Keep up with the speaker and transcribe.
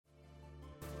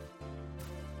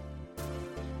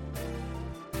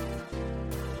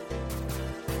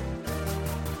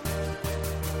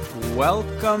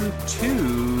Welcome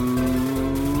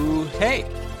to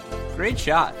Great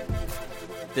Shot.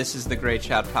 This is the Great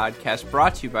Shot podcast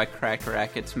brought to you by Cracked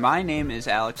Racquets. My name is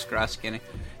Alex Gruskin,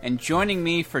 and joining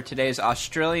me for today's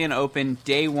Australian Open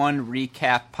Day 1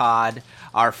 recap pod,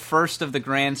 our first of the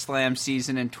Grand Slam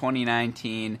season in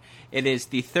 2019, it is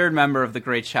the third member of the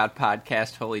Great Shot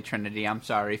podcast, Holy Trinity,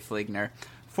 Fligner,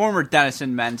 former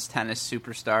Denison men's tennis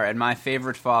superstar, and my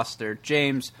favorite Foster,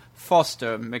 James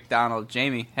Foster McDonald.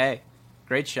 Jamie, hey,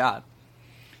 great shot.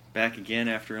 Back again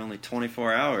after only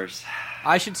 24 hours.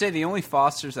 I should say the only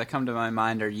Fosters that come to my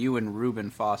mind are you and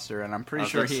Reuben Foster, and I'm pretty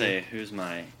sure who's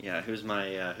my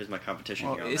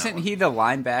competition here on isn't that one? he the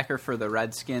linebacker for the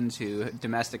Redskins who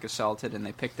domestic assaulted and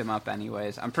they picked him up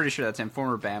anyways? I'm pretty sure that's him,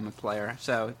 former Bama player.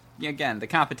 So again, the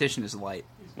competition is light.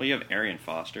 Well, you have Arian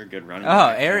Foster, good running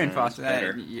back. Oh, Arian Foster.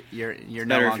 Better. You're better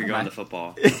no if you're going the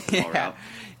football route.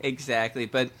 Exactly.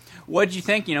 But what did you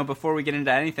think? Before we get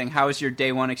into anything, how was your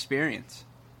day one experience?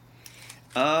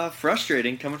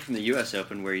 Frustrating coming from the U.S.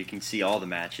 Open where you can see all the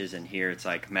matches, and here it's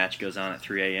like match goes on at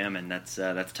 3 a.m. and that's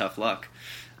tough luck.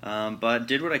 But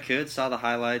did what I could, saw the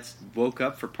highlights, woke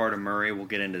up for part of Murray. We'll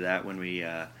get into that when we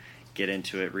get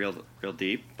into it real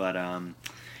deep. But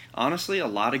honestly, a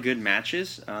lot of good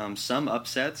matches. Some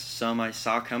upsets, some I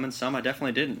saw coming, some I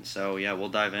definitely didn't. So yeah, we'll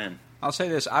dive in. I'll say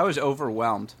this, I was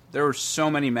overwhelmed. There were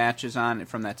so many matches on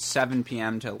from that 7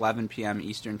 p.m. to 11 p.m.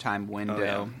 Eastern Time window. Oh,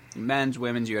 yeah. Men's,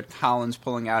 women's, you had Collins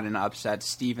pulling out an upset,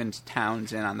 Stevens,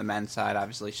 Townsend on the men's side.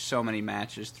 Obviously, so many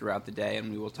matches throughout the day,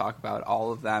 and we will talk about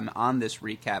all of them on this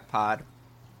recap pod.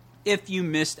 If you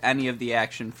missed any of the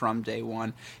action from day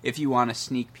one, if you want a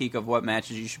sneak peek of what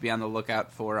matches you should be on the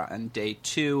lookout for on day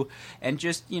two, and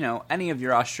just, any of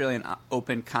your Australian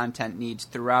Open content needs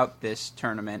throughout this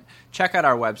tournament, check out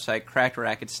our website,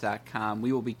 crackedrackets.com.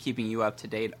 We will be keeping you up to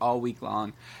date all week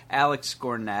long. Alex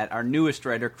Gornett, our newest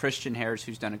writer, Christian Harris,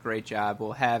 who's done a great job,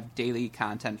 will have daily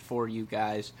content for you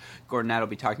guys. Gornett will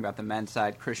be talking about the men's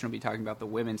side. Christian will be talking about the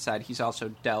women's side. He's also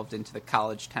delved into the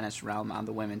college tennis realm on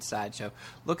the women's side, so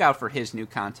look out for his new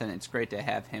content. It's great to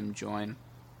have him join.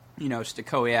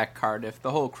 Stakowiak, Cardiff,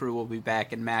 the whole crew will be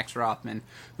back, and Max Rothman,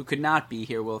 who could not be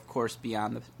here, will of course be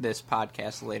on this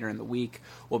podcast later in the week.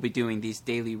 We'll be doing these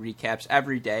daily recaps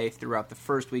every day throughout the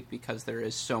first week because there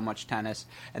is so much tennis,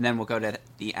 and then we'll go to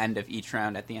the end of each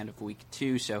round at the end of week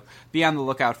 2. So be on the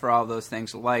lookout for all of those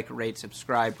things. Like, rate,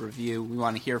 subscribe, review. We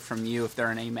want to hear from you. If there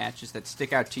are any matches that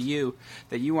stick out to you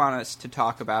that you want us to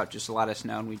talk about, just let us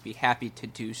know, and we'd be happy to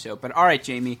do so. But all right,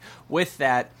 Jamie, with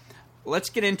that,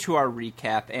 let's get into our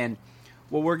recap, and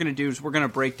what we're going to do is we're going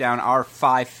to break down our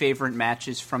 5 favorite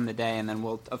matches from the day, and then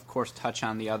we'll, of course, touch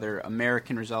on the other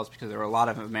American results because there were a lot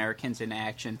of Americans in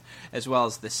action, as well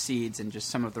as the seeds and just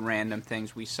some of the random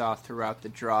things we saw throughout the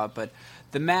draw. But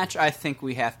the match I think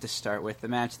we have to start with, the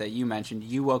match that you mentioned,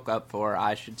 you woke up for,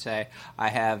 I should say. I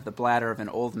have the bladder of an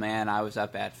old man. I was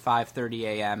up at 5:30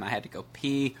 a.m. I had to go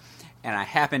pee. And I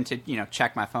happened to,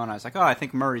 check my phone. I was like, I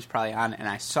think Murray's probably on. And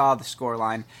I saw the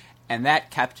scoreline. And that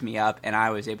kept me up, and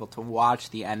I was able to watch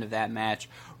the end of that match.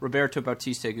 Roberto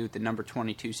Bautista Agut, the number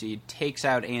 22 seed, takes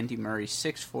out Andy Murray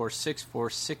 6-4, 6-4,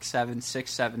 6-7,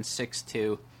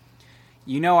 6-7,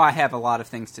 6-2. I have a lot of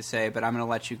things to say, but I'm going to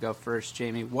let you go first,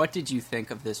 Jamie. What did you think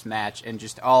of this match and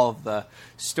just all of the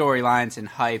storylines and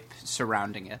hype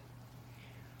surrounding it?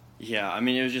 Yeah,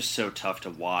 it was just so tough to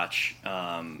watch,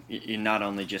 not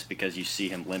only just because you see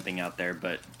him limping out there,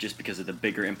 but just because of the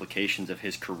bigger implications of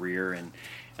his career. And,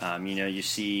 you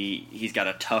see he's got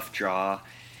a tough draw,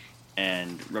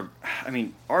 and,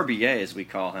 RBA, as we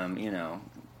call him,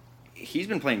 he's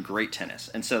been playing great tennis.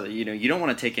 And so, you don't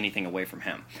want to take anything away from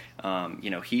him.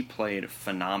 He played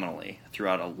phenomenally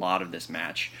throughout a lot of this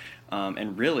match.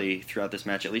 And really, throughout this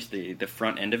match, at least the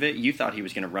front end of it, you thought he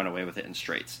was going to run away with it in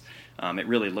straights. It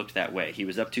really looked that way. He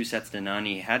was up 2-0.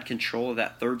 He had control of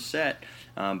that third set,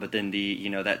 but then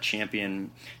that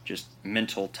champion, just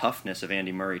mental toughness of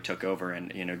Andy Murray took over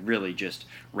and really just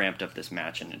ramped up this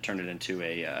match and turned it into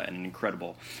an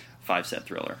incredible 5-set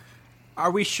thriller. Are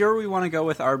we sure we want to go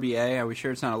with RBA? Are we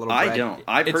sure it's not a little? I don't.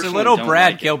 It's a little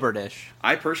Brad Gilbert-ish.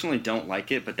 I personally don't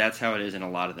like it, but that's how it is in a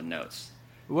lot of the notes.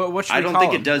 What should we I don't call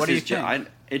think him? it does what his do you think?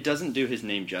 it doesn't do his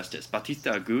name justice.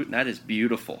 Bautista Agut, that is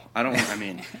beautiful. I'm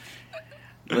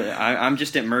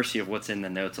just at mercy of what's in the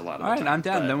notes a lot of the time. All right, I'm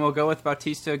down. Then we'll go with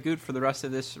Bautista Agut for the rest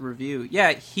of this review.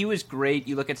 Yeah, he was great.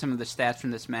 You look at some of the stats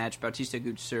from this match. Bautista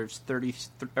Agut serves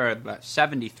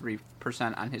 73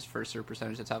 81% on his first serve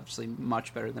percentage. That's obviously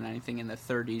much better than anything in the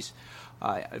 30s.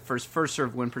 For his first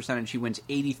serve win percentage, he wins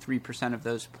 83% of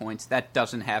those points. That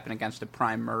doesn't happen against a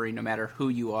prime Murray, no matter who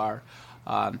you are.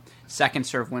 Second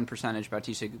serve win percentage,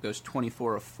 Bautista goes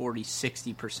 24 of 40,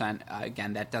 60%.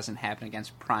 Again, that doesn't happen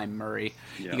against prime Murray.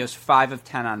 Yeah. He goes 5 of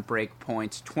 10 on break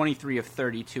points, 23 of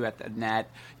 32 at the net.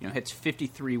 Hits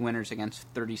 53 winners against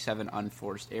 37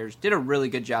 unforced errors. Did a really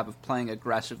good job of playing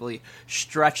aggressively,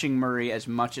 stretching Murray as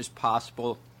much as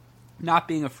possible, not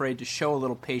being afraid to show a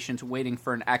little patience, waiting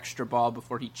for an extra ball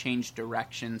before he changed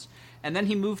directions. And then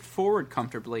he moved forward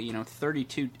comfortably.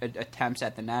 32 attempts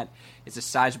at the net is a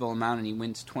sizable amount, and he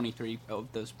wins 23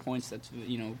 of those points.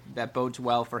 That bodes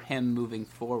well for him moving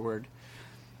forward.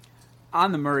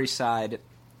 On the Murray side,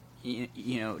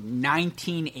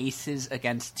 19 aces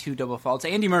against 2 double faults.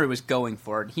 Andy Murray was going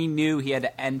for it. He knew he had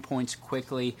to end points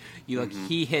quickly.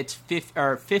 He hits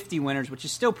 50 winners, which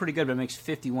is still pretty good, but it makes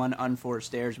 51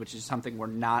 unforced errors, which is something we're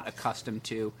not accustomed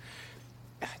to.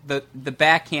 The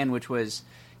backhand, which was,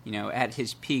 at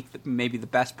his peak, maybe the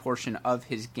best portion of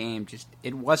his game,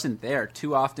 it wasn't there.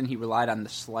 Too often he relied on the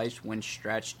slice when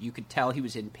stretched. You could tell he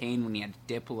was in pain when he had to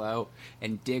dip low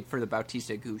and dig for the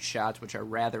Bautista Agut shots, which are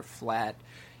rather flat.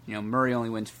 Murray only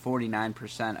wins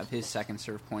 49% of his second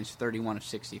serve points, 31 of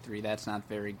 63. That's not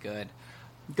very good.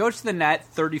 Goes to the net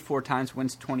 34 times,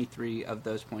 wins 23 of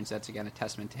those points. That's, again, a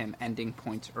testament to him ending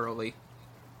points early.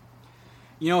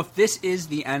 If this is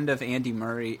the end of Andy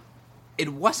Murray, it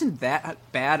wasn't that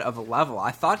bad of a level.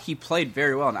 I thought he played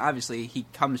very well, and obviously he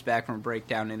comes back from a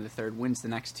breakdown in the third, wins the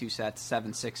next 2 sets,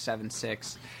 7-6,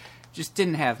 7-6. Just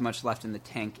didn't have much left in the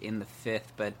tank in the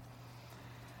fifth, but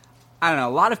I don't know.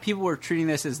 A lot of people were treating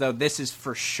this as though this is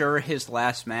for sure his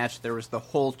last match. There was the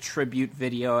whole tribute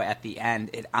video at the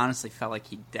end. It honestly felt like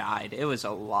he died. It was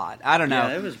a lot. I don't know.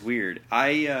 Yeah, it was weird.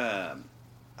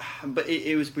 But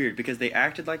it was weird because they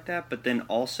acted like that, but then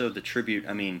also the tribute,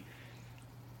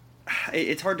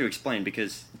 it's hard to explain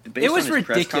because based it was on his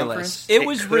ridiculous. Press conference, it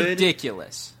was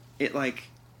ridiculous.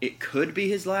 It could be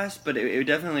his last, but it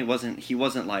definitely wasn't. He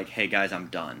wasn't like, "Hey guys, I'm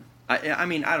done." I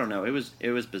don't know. It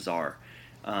was bizarre.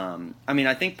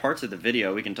 I think parts of the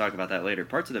video, we can talk about that later.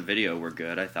 Parts of the video were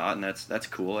good, I thought, and that's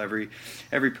cool. Every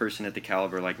person at the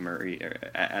caliber like Murray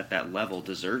at that level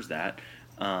deserves that.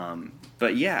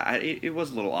 But yeah, it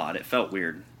was a little odd. It felt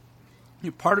weird.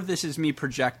 Part of this is me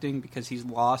projecting because he's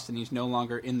lost and he's no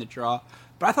longer in the draw.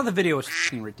 But I thought the video was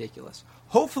f***ing ridiculous.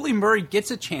 Hopefully Murray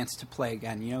gets a chance to play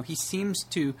again. He seems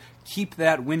to keep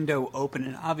that window open,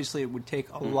 and obviously it would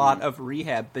take a lot of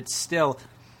rehab, but still,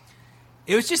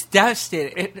 it was just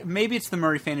devastating. Maybe it's the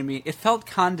Murray fan in me. It felt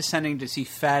condescending to see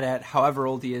Fat at however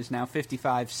old he is now,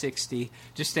 55, 60,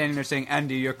 just standing there saying,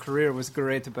 "Andy, your career was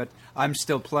great, but I'm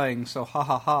still playing, so ha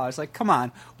ha ha." It's like, come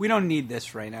on, we don't need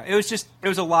this right now. It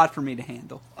was a lot for me to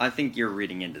handle. I think you're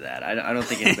reading into that. I don't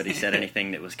think anybody said anything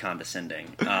that was condescending.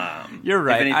 You're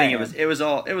right. If anything, it was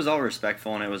all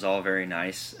respectful and it was all very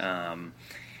nice.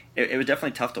 It was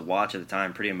definitely tough to watch at the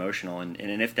time, pretty emotional, and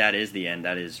if that is the end,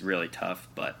 that is really tough.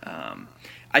 But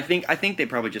I think they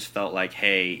probably just felt like,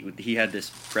 hey, he had this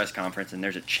press conference, and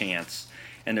there's a chance,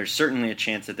 and there's certainly a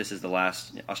chance that this is the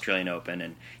last Australian Open,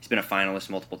 and he's been a finalist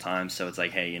multiple times, so it's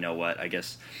like, hey, you know what? I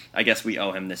guess we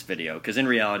owe him this video, because in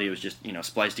reality, it was just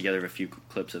spliced together of a few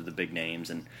clips of the big names,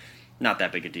 and not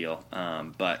that big a deal,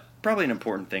 but probably an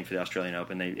important thing for the Australian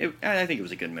Open. I think it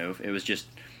was a good move. It was just.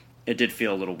 It did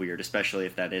feel a little weird, especially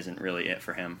if that isn't really it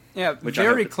for him. Yeah,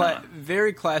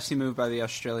 very classy move by the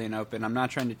Australian Open. I'm not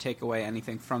trying to take away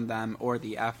anything from them or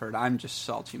the effort. I'm just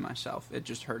salty myself. It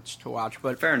just hurts to watch.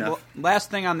 But fair enough. Last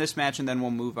thing on this match, and then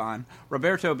we'll move on.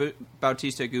 Roberto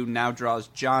Bautista Agut now draws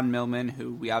John Millman,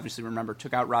 who we obviously remember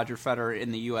took out Roger Federer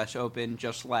in the U.S. Open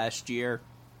just last year.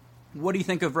 What do you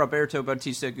think of Roberto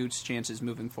Bautista Agut's chances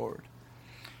moving forward?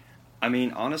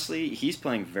 Honestly, he's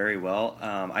playing very well.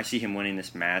 I see him winning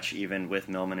this match, even with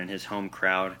Millman and his home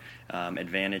crowd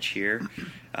advantage here.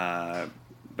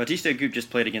 Bautista Agut just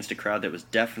played against a crowd that was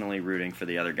definitely rooting for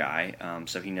the other guy,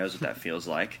 so he knows what that feels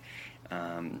like.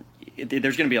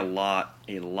 There's going to be a lot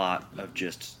of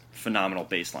just phenomenal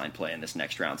baseline play in this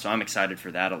next round, so I'm excited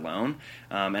for that alone.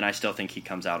 And I still think he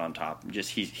comes out on top. Just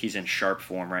he's in sharp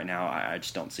form right now. I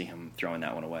just don't see him throwing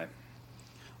that one away.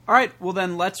 All right, well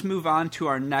then let's move on to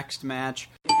our next match.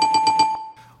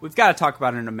 We've got to talk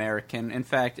about an American. In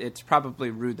fact, it's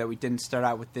probably rude that we didn't start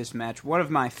out with this match. One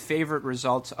of my favorite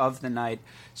results of the night,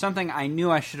 something I knew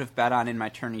I should have bet on in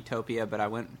my Turnitopia, but I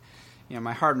went,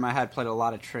 my heart and my head played a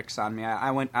lot of tricks on me.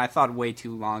 I thought way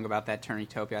too long about that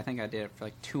Turnitopia. I think I did it for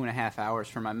like 2.5 hours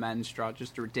for my men's draw,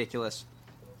 just ridiculous.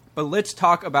 But let's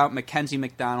talk about Mackenzie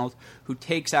McDonald, who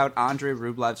takes out Andrei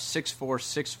Rublev 6-4,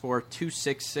 6-4,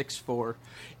 2-6, 6-4.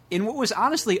 In what was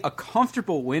honestly a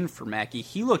comfortable win for Mackey.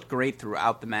 He looked great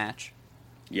throughout the match.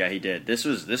 Yeah, he did. This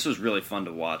was really fun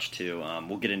to watch, too.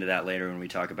 We'll get into that later when we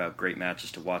talk about great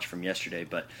matches to watch from yesterday,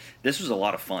 but this was a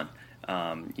lot of fun.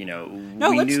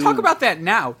 Let's talk about that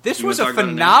now. This was a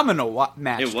phenomenal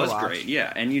match. It was great,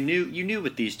 yeah. And you knew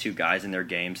with these two guys in their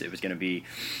games, it was going to be,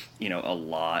 a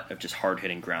lot of just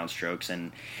hard-hitting ground strokes,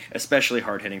 and especially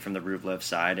hard-hitting from the Rublev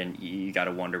side, and you got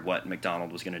to wonder what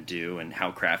McDonald was going to do and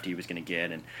how crafty he was going to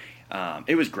get, and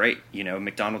it was great.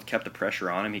 McDonald kept the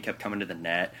pressure on him. He kept coming to the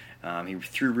net. He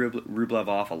threw Rublev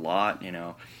off a lot,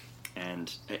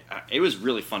 and it was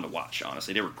really fun to watch,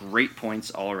 honestly. They were great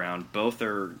points all around. Both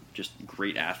are just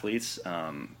great athletes.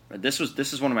 This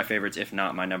is one of my favorites, if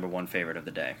not my number one favorite of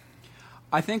the day.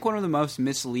 I think one of the most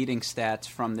misleading stats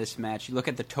from this match, you look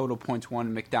at the total points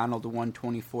won, McDonald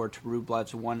 124 to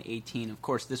Rublev's 118. Of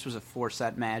course, this was a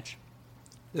 4-set match.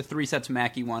 The 3 sets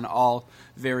Mackey won, all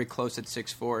very close at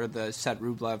 6-4. The set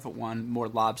Rublev won more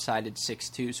lopsided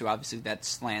 6-2, so obviously that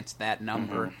slants that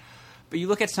number. Mm-hmm. But you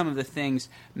look at some of the things,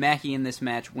 Mackey in this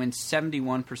match wins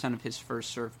 71% of his first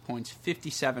serve points,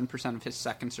 57% of his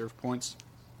second serve points.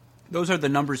 Those are the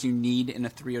numbers you need in a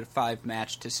 3-5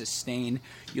 match to sustain.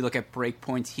 You look at break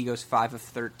points, he goes 5 of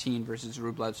 13 versus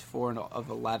Rublev's 4 of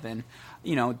 11.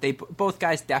 Both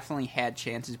guys definitely had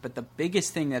chances, but the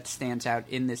biggest thing that stands out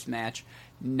in this match,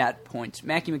 net points.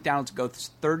 Mackey McDonald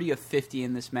goes 30 of 50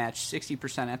 in this match,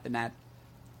 60% at the net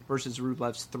versus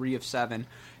Rublev's 3 of 7.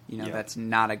 That's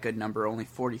not a good number, only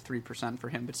 43% for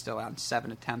him, but still on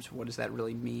 7 attempts. What does that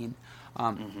really mean?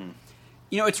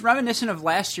 It's reminiscent of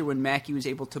last year when Mackey was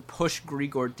able to push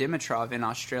Grigor Dimitrov in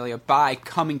Australia by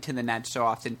coming to the net so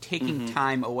often, taking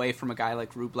time away from a guy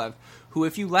like Rublev, who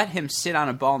if you let him sit on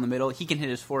a ball in the middle, he can hit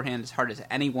his forehand as hard as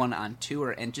anyone on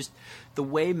tour. And just the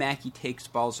way Mackey takes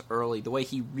balls early, the way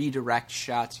he redirects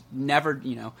shots, never,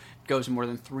 goes more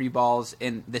than 3 balls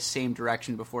in the same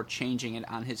direction before changing it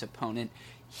on his opponent.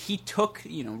 He took,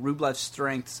 Rublev's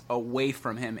strengths away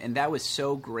from him, and that was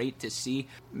so great to see.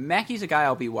 Mackey's a guy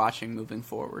I'll be watching moving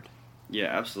forward. Yeah,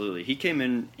 absolutely. He came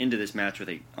into this match with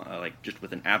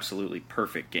with an absolutely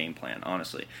perfect game plan,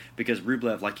 honestly. Because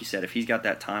Rublev, like you said, if he's got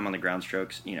that time on the ground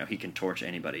strokes, he can torch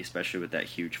anybody, especially with that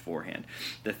huge forehand.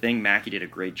 The thing Mackey did a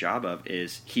great job of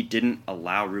is he didn't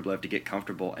allow Rublev to get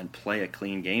comfortable and play a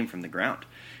clean game from the ground.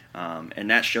 And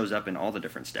that shows up in all the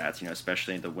different stats,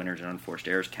 especially the winners and unforced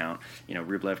errors count.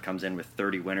 Rublev comes in with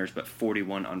 30 winners, but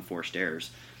 41 unforced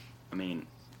errors. I mean,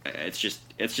 it's just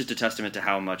a testament to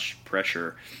how much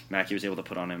pressure Mackey was able to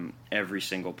put on him every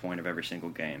single point of every single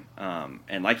game.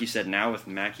 And like you said, now with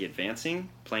Mackey advancing,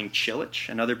 playing Cilic,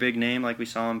 another big name like we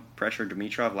saw him pressure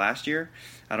Dimitrov last year.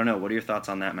 I don't know. What are your thoughts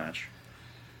on that match?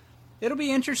 It'll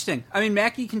be interesting. I mean,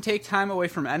 Mackey can take time away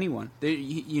from anyone.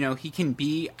 He can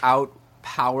be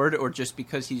out-powered, or just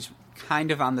because he's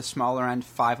kind of on the smaller end,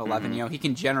 5'11", he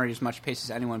can generate as much pace as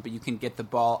anyone, but you can get the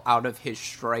ball out of his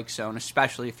strike zone,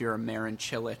 especially if you're a Marin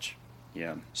Cilic.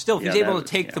 Yeah. Still, if he's able to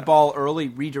take the ball early,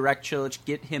 redirect Cilic,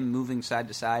 get him moving side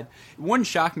to side, it wouldn't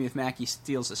shock me if Mackey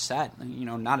steals a set.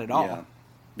 Not at all. Yeah.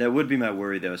 That would be my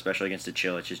worry, though, especially against a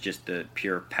Cilic, is just the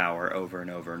pure power over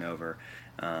and over and over,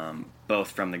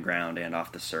 both from the ground and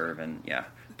off the serve. And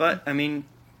but I mean,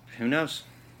 who knows?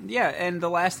 Yeah, and the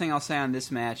last thing I'll say on this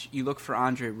match, you look for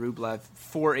Andrei Rublev,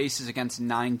 4 aces against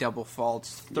 9 double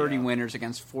faults, 30 winners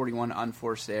against 41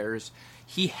 unforced errors.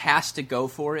 He has to go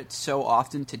for it so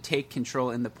often to take control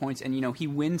in the points. And, he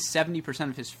wins 70%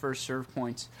 of his first serve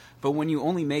points. But when you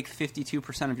only make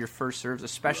 52% of your first serves,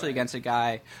 especially against a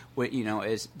guy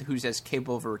who's as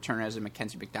capable of a return as a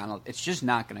Mackenzie McDonald, it's just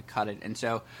not going to cut it. And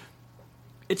so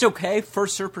it's okay.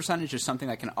 First serve percentage is something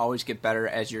that can always get better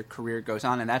as your career goes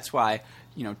on. And that's why,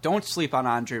 don't sleep on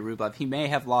Andrei Rublev. He may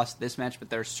have lost this match, but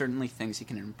there are certainly things he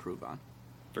can improve on.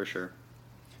 For sure.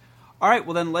 All right,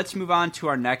 well then let's move on to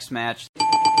our next match.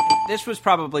 This was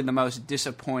probably the most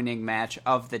disappointing match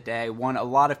of the day, one a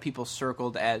lot of people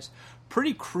circled as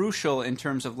pretty crucial in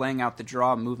terms of laying out the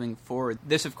draw moving forward.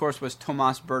 This, of course, was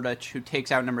Tomas Berdych, who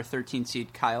takes out number 13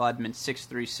 seed Kyle Edmund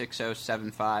 6-3,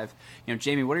 6-0, 7-5.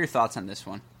 Jamie, what are your thoughts on this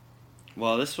one?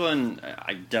 Well, this one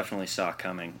I definitely saw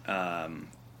coming.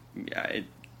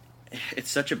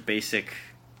 It's such a basic,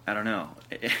 I don't know.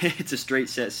 It's a straight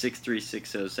set 6-3,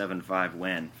 6-0, 7-5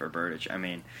 win for Berdych. I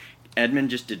mean, Edmund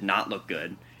just did not look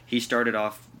good. He started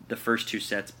off the first 2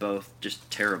 sets both just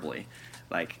terribly.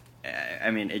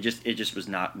 It just was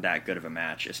not that good of a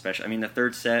match. Especially, the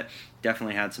third set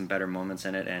definitely had some better moments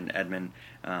in it, and Edmund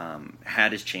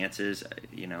had his chances,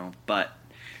 but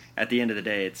at the end of the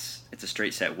day, it's a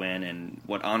straight set win, and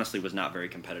what honestly was not very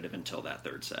competitive until that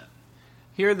third set.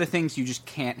 Here are the things you just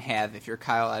can't have if you're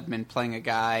Kyle Edmund playing a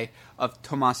guy of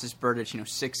Tomas Berdych,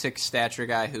 6'6" stature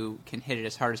guy who can hit it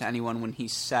as hard as anyone when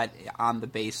he's set on the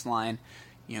baseline.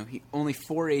 He only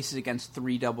 4 aces against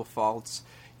 3 double faults.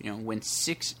 Wins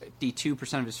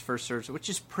 62% of his first serves, which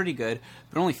is pretty good,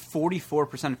 but only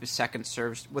 44% of his second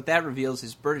serves. What that reveals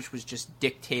is Berdych was just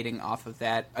dictating off of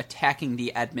that, attacking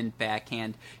the Edmund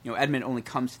backhand. Edmund only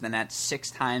comes to the net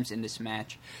 6 times in this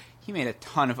match. He made a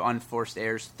ton of unforced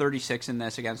errors, 36 in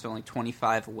this against only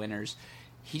 25 winners.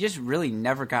 He just really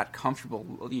never got comfortable,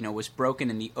 was broken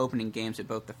in the opening games at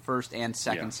both the first and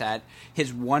second set.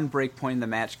 His one break point in the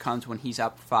match comes when he's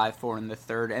up 5-4 in the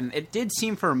third, and it did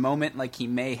seem for a moment like he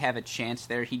may have a chance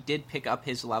there. He did pick up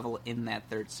his level in that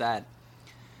third set.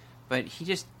 But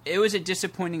it was a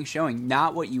disappointing showing,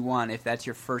 not what you want if that's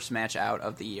your first match out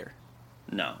of the year.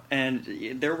 No,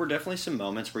 and there were definitely some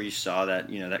moments where you saw that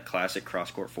that classic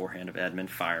cross-court forehand of Edmund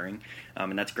firing,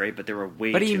 and that's great. But there were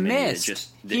way too many that just.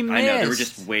 I know there were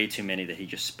just way too many that he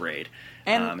just sprayed.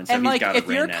 And so he's got to if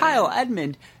you're rein that Kyle in.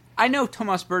 Edmund, I know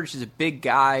Tomas Berdych is a big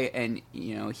guy, and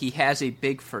he has a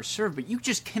big first serve, but you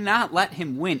just cannot let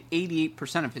him win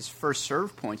 88% of his first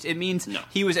serve points. It means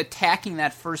he was attacking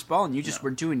that first ball, and you just were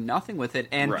doing nothing with it.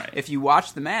 And if you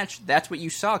watch the match, that's what you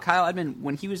saw. Kyle Edmund,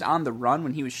 when he was on the run,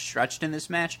 when he was stretched in this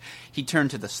match, he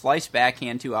turned to the slice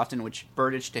backhand too often, which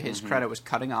Berdych, to his credit, was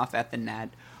cutting off at the net,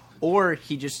 or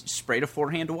he just sprayed a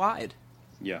forehand wide.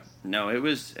 Yeah, no, it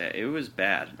was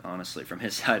bad, honestly, from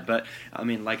his side. But I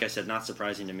mean, like I said, not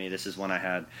surprising to me. This is one I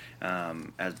had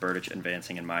as Berdych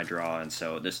advancing in my draw, and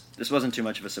so this wasn't too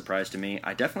much of a surprise to me.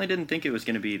 I definitely didn't think it was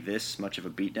going to be this much of a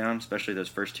beatdown, especially those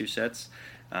first 2 sets.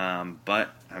 But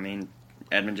I mean,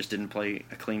 Edmund just didn't play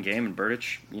a clean game, and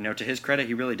Berdych, to his credit,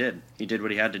 he really did. He did what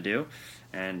he had to do,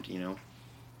 and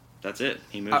that's it.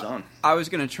 He moves on. I was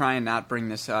going to try and not bring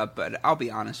this up, but I'll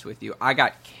be honest with you. I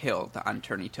got killed on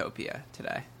Turnitopia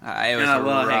today. It was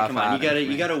hey, come on.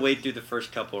 You got to wait through the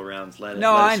first couple of rounds. Let it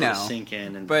sort of sink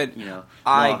in, and law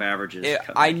of averages.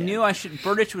 I knew I should.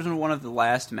 Berdych was one of the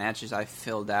last matches I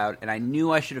filled out, and I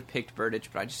knew I should have picked Berdych,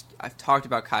 but I've talked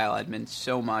about Kyle Edmund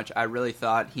so much. I really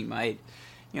thought he might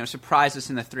surprised us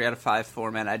in the 3 out of 5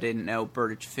 format. I didn't know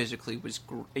Berdych physically was,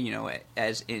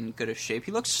 as in good of shape.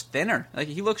 He looks thinner.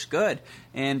 He looks good.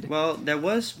 And when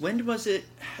was it?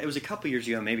 It was a couple years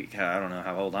ago. Maybe I don't know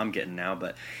how old I'm getting now,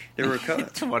 but there were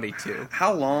 22.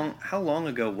 How long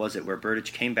ago was it where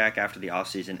Berdych came back after the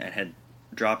offseason and had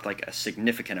dropped a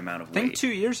significant amount of weight? I think 2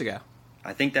 years ago.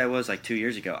 I think that was 2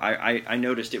 years ago. I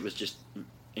noticed it was just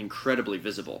incredibly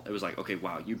visible. It was okay,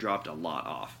 wow, you dropped a lot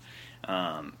off.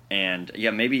 And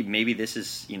maybe this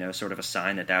is sort of a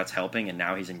sign that that's helping, and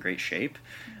now he's in great shape.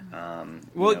 I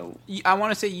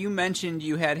want to say you mentioned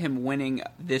you had him winning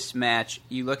this match.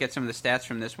 You look at some of the stats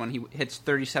from this one. He hits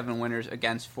 37 winners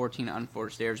against 14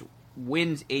 unforced errors.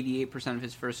 Wins 88% of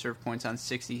his first serve points on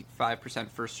 65%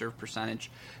 first serve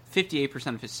percentage,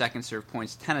 58% of his second serve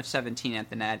points, 10 of 17 at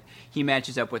the net. He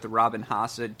matches up with Robin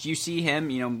Haase. Do you see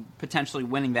him, potentially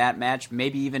winning that match,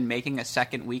 maybe even making a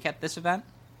second week at this event?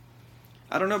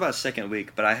 I don't know about second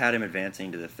week, but I had him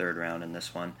advancing to the third round in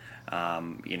this one.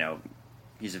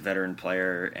 He's a veteran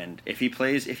player, and if he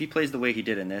plays the way he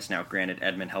did in this, now granted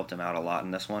Edmund helped him out a lot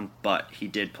in this one, but he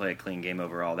did play a clean game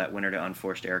overall. That winner to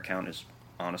unforced error count is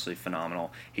honestly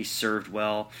phenomenal. He served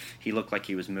well. He looked like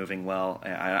he was moving well.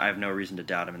 I have no reason to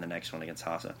doubt him in the next one against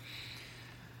Haase.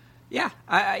 Yeah,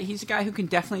 he's a guy who can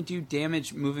definitely do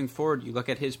damage moving forward. You look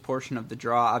at his portion of the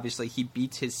draw. Obviously, he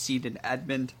beats his seeded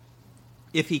Edmund.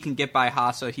 If he can get by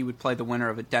Haase, he would play the winner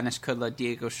of a Dennis Kudla,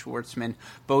 Diego Schwartzman,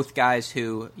 both guys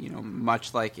who,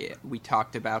 much like we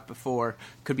talked about before,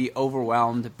 could be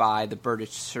overwhelmed by the Berdych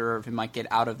serve and might get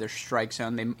out of their strike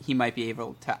zone. He might be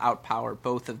able to outpower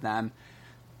both of them.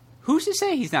 Who's to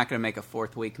say he's not going to make a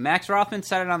fourth week? Max Rothman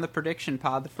said it on the prediction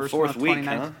pod. The first fourth one of 29th.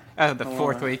 Week, huh? Oh, the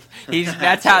fourth week.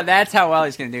 That's how well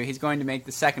he's going to do. He's going to make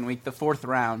the second week, the fourth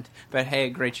round. But hey,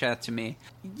 great shout out to me.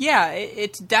 Yeah,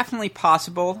 it's definitely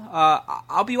possible.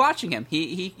 I'll be watching him.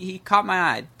 He caught my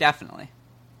eye, definitely.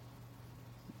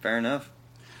 Fair enough.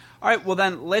 All right, well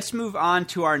then let's move on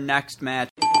to our next match.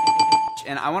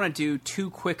 And I want to do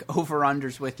 2 quick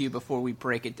over-unders with you before we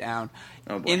break it down.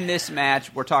 Oh boy. In this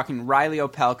match, we're talking Riley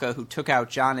Opelka, who took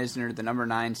out John Isner, the number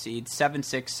 9 seed,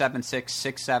 7-6, 7-6,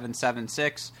 6-7,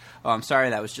 7-6. Oh, I'm sorry,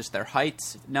 that was just their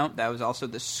heights. Nope, that was also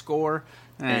the score.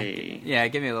 Hey. Yeah,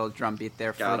 give me a little drum beat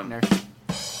there, Flickner.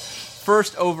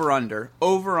 First over-under.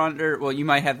 Over-under, well, you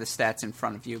might have the stats in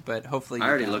front of you, but hopefully you I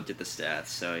already don't. looked at the stats,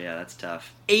 so yeah, that's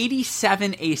tough.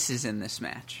 87 aces in this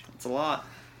match. That's a lot.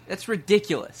 That's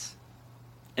ridiculous.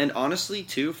 And honestly,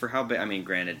 too, for how big, I mean,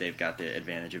 granted, they've got the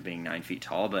advantage of being 9 feet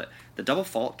tall, but the double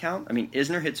fault count, I mean,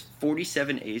 Isner hits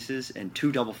 47 aces and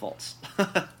 2 double faults.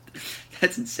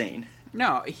 That's insane.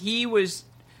 No,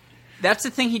 that's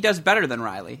the thing he does better than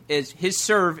Riley, is his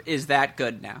serve is that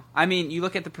good now. I mean, you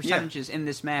look at the percentages in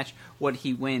this match, what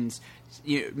he wins,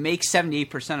 makes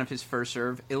 78% of his first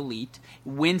serve, elite,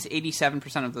 wins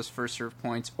 87% of those first serve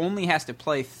points, only has to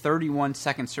play 31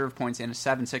 second serve points in a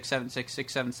 7-6, 7-6,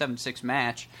 6-7, 7-6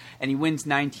 match, and he wins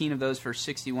 19 of those for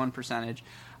 61 percentage.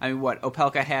 I mean,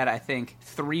 Opelka had, I think,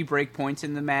 3 break points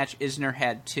in the match, Isner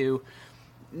had 2.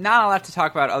 Not a lot to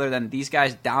talk about other than these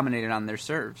guys dominated on their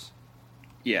serves.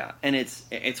 Yeah, and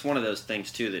it's one of those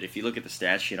things, too, that if you look at the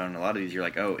stat sheet on a lot of these, you're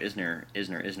like, oh,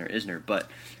 Isner, but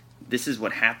this is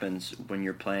what happens when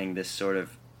you're playing this sort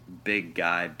of big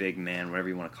guy, big man, whatever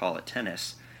you want to call it,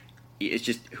 tennis. It's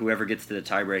just whoever gets to the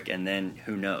tiebreak, and then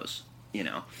who knows,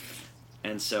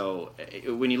 And so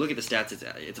when you look at the stats,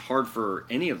 it's hard for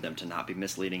any of them to not be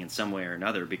misleading in some way or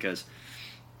another, because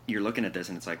you're looking at this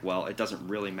and it's like, well, it doesn't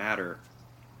really matter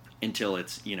until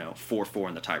it's 4-4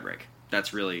 in the tiebreak.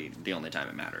 That's really the only time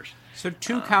it matters. So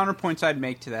 2 counterpoints I'd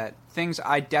make to that. Things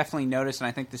I definitely noticed, and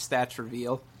I think the stats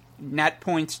reveal. Net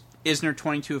points, Isner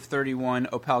 22 of 31,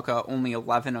 Opelka only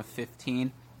 11 of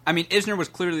 15. I mean, Isner was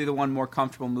clearly the one more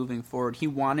comfortable moving forward. He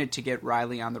wanted to get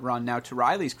Riley on the run. Now, to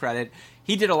Riley's credit,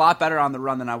 he did a lot better on the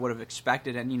run than I would have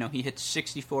expected, and, he hit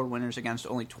 64 winners against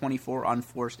only 24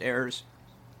 unforced errors.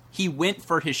 He went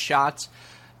for his shots,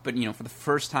 but, for the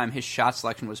first time, his shot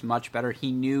selection was much better.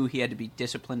 He knew he had to be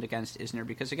disciplined against Isner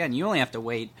because, again, you only have to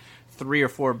wait 3 or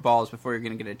 4 balls before you're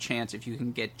going to get a chance if you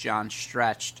can get John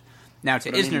stretched. Now,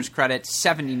 to Isner's credit,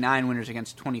 79 winners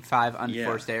against 25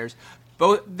 unforced errors.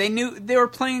 Both they knew they were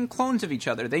playing clones of each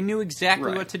other. They knew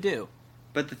exactly what to do.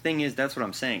 But the thing is, that's what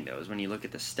I'm saying, though, is when you look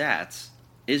at the stats,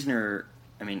 Isner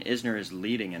is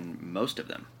leading in most of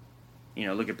them.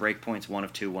 Look at break points, 1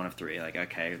 of 2, 1 of 3. Like,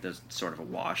 okay, there's sort of a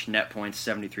wash. Net points,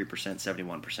 73%,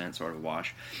 71%, sort of a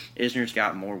wash. Isner's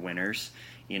got more winners.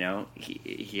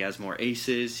 He has more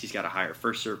aces. He's got a higher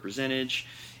first serve percentage.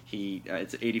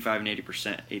 It's 85 and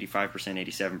 80%, 85%,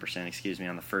 87%,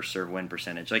 on the first serve win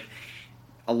percentage. Like,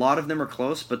 a lot of them are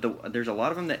close, but there's a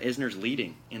lot of them that Isner's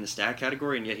leading in the stat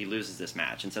category, and yet he loses this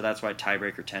match. And so that's why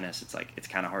tiebreaker tennis, it's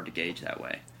kind of hard to gauge that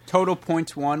way. Total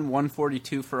points won,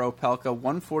 142 for Opelka,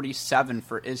 147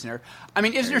 for Isner. I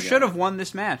mean, Isner should have won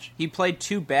this match. He played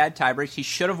 2 bad tiebreaks. He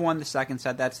should have won the second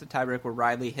set. That's the tiebreak where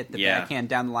Riley hit the backhand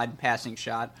down the line passing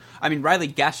shot. I mean, Riley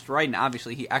guessed right, and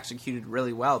obviously he executed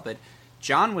really well, but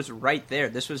John was right there.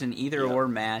 This was an either-or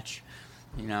match.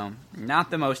 Not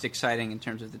the most exciting in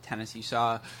terms of the tennis you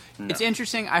saw. No. It's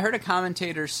interesting. I heard a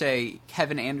commentator say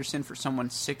Kevin Anderson, for someone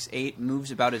 6'8",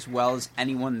 moves about as well as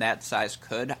anyone that size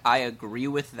could. I agree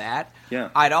with that. Yeah.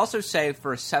 I'd also say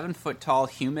for a 7-foot-tall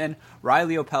human,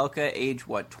 Riley Opelka, age,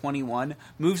 21,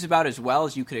 moves about as well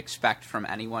as you could expect from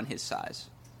anyone his size.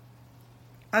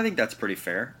 I think that's pretty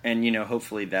fair, and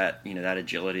hopefully that that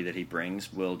agility that he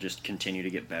brings will just continue to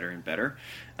get better and better,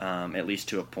 at least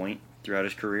to a point throughout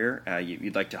his career.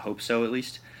 You'd like to hope so, at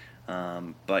least.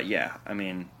 But yeah, I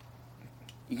mean,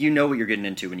 what you're getting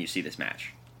into when you see this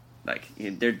match. Like,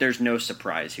 there's no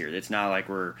surprise here. It's not like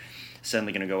we're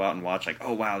suddenly going to go out and watch like,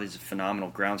 oh wow, these phenomenal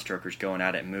ground strokers going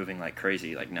at it, and moving like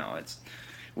crazy. Like, no,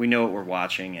 we know what we're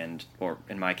watching, or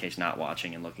in my case, not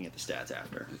watching, and looking at the stats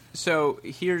after. So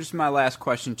here's my last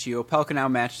question to you. Opelka now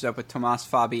matches up with Tomas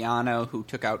Fabiano, who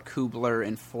took out Kubler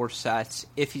in 4 sets.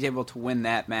 If he's able to win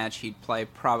that match, he'd play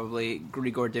probably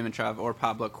Grigor Dimitrov or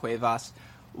Pablo Cuevas.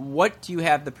 What do you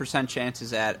have the %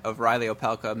 chances at of Riley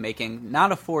Opelka making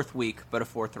not a 4th week, but a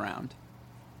 4th round?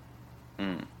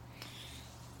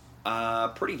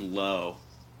 Pretty low.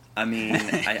 I mean,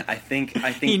 I think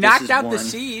he knocked out the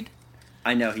seed.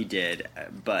 I know he did,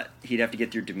 but he'd have to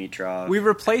get through Dimitrov. We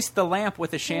replaced the lamp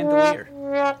with a chandelier.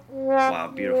 Wow,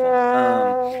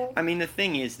 beautiful. I mean, the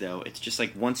thing is, though, it's just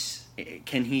like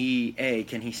can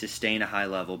he sustain a high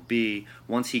level? B,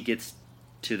 once he gets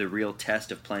to the real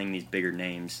test of playing these bigger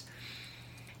names,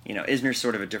 Isner's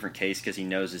sort of a different case because he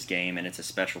knows his game and it's a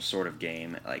special sort of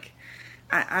game. Like,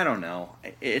 I don't know.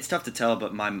 It's tough to tell,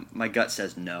 but my gut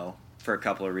says no. For a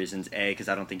couple of reasons. A, because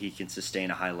I don't think he can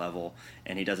sustain a high level,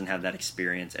 and he doesn't have that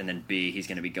experience. And then B, he's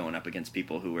going to be going up against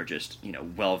people who are just,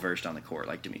 well-versed on the court,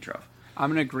 like Dimitrov. I'm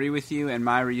going to agree with you, and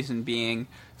my reason being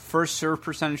first serve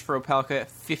percentage for Opelka,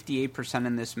 58%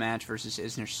 in this match versus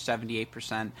Isner's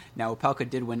 78%. Now, Opelka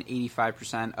did win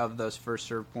 85% of those first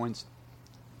serve points.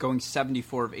 going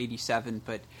 74 of 87,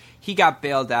 but he got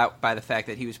bailed out by the fact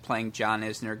that he was playing John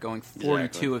Isner, going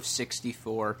 42 of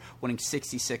 64, winning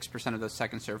 66% of those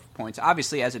second serve points.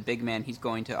 Obviously, as a big man, he's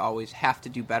going to always have to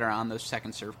do better on those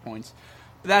second serve points,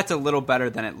 but that's a little better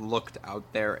than it looked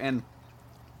out there, and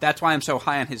that's why I'm so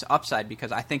high on his upside,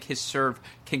 because I think his serve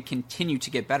can continue to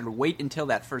get better. Wait until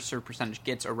that first serve percentage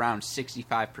gets around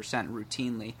 65%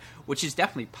 routinely, which is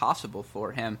definitely possible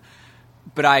for him.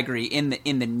 But I agree, in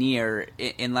the near,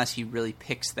 unless he really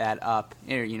picks that up,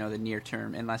 or, the near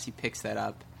term, unless he picks that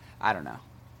up, I don't know.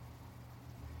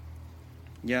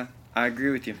 Yeah, I agree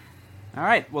with you. All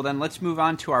right, well then let's move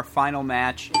on to our final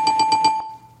match.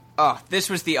 Oh, this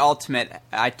was the ultimate.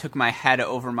 I took my head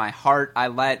over my heart. I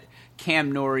let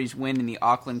Cam Norrie's win in the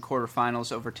Auckland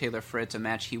quarterfinals over Taylor Fritz, a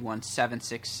match he won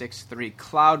 7-6, 6-3,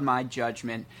 cloud my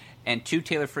judgment. And to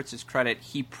Taylor Fritz's credit,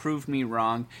 he proved me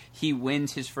wrong. He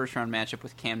wins his first-round matchup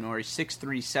with Cam Norrie,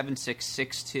 6-3, 7-6,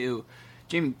 6-2.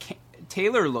 Jamie,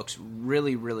 Taylor looks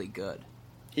really, really good.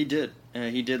 He did.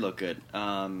 He did look good.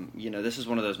 This is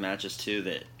one of those matches, too,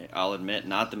 that I'll admit,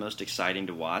 not the most exciting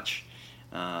to watch.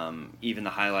 Even the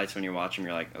highlights, when you watch them,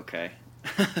 you're like, okay.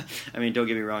 I mean, don't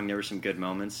get me wrong, there were some good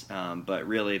moments. But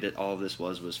really, all of this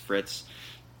was Fritz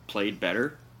played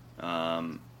better.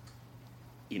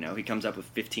 He comes up with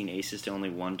 15 aces to only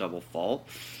one double fault.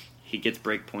 He gets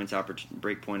break point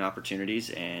opportunities,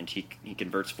 and he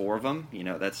converts 4 of them.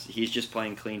 He's just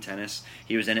playing clean tennis.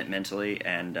 He was in it mentally,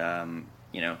 and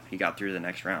he got through the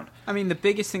next round. I mean, the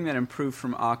biggest thing that improved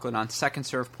from Auckland on second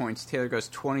serve points, Taylor goes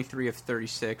 23 of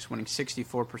 36, winning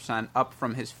 64%, up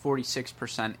from his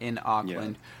 46% in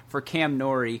Auckland. Yeah. For Cam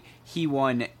Norrie, he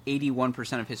won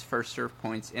 81% of his first serve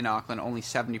points in Auckland, only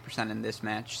 70% in this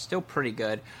match. Still pretty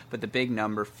good, but the big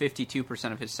number,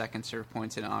 52% of his second serve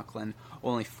points in Auckland,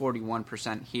 only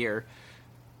 41% here.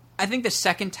 I think the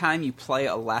second time you play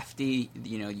a lefty,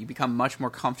 you become much more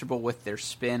comfortable with their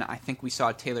spin. I think we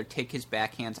saw Taylor take his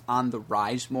backhands on the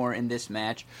rise more in this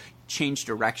match, change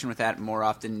direction with that more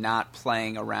often, not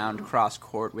playing around cross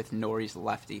court with Norrie's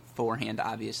lefty forehand,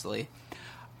 obviously.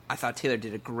 I thought Taylor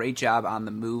did a great job on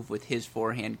the move with his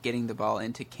forehand, getting the ball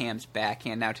into Cam's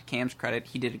backhand. Now, to Cam's credit,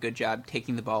 he did a good job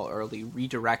taking the ball early,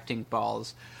 redirecting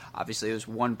balls. Obviously, it was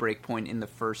one break point in the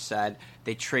first set.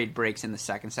 They trade breaks in the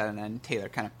second set, and then Taylor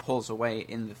kind of pulls away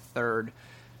in the third.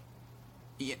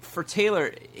 For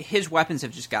Taylor, his weapons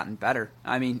have just gotten better.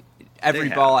 I mean, every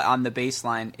ball on the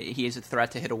baseline, he is a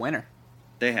threat to hit a winner.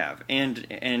 They have, and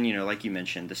like you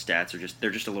mentioned, the stats are they're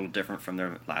just a little different from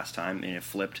their last time, and it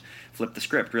flipped the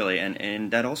script really, and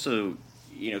that also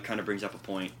kind of brings up a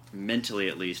point mentally,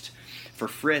 at least for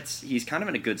Fritz. He's kind of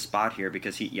in a good spot here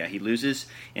because he loses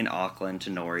in Auckland to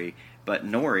Norrie, but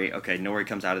Norrie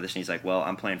comes out of this and he's like, well,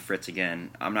 I'm playing Fritz again.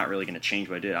 I'm not really going to change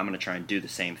what I did. I'm going to try and do the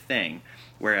same thing.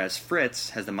 Whereas Fritz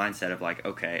has the mindset of like,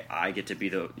 okay, I get to be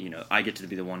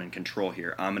the one in control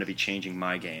here. I'm going to be changing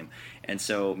my game, and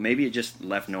so maybe it just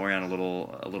left Norrie on a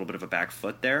little bit of a back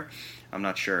foot there. I'm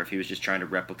not sure if he was just trying to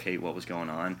replicate what was going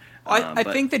on. I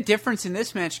think the difference in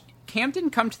this match, Cam didn't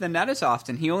come to the net as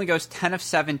often. He only goes 10 of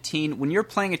 17. When you're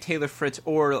playing a Taylor Fritz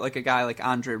or like a guy like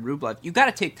Andre Rublev, you got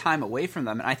to take time away from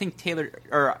them. And I think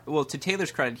to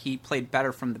Taylor's credit, he played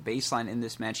better from the baseline in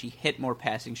this match. He hit more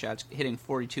passing shots, hitting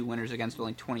 42 winners against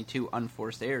only 22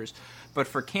 unforced errors. But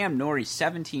for Cam Norrie,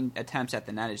 17 attempts at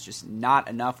the net is just not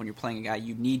enough when you're playing a guy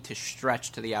you need to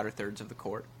stretch to the outer thirds of the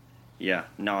court. Yeah,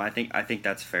 no, I think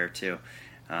that's fair too,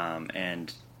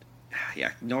 and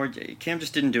yeah, Cam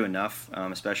just didn't do enough,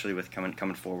 especially with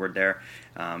coming forward there,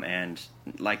 and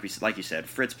like you said,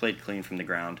 Fritz played clean from the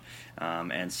ground,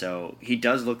 and so he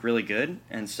does look really good,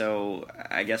 and so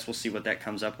I guess we'll see what that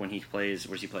comes up when he plays.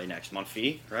 Where's he play next?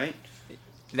 Monfils, right?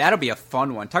 That'll be a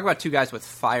fun one. Talk about two guys with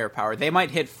firepower. They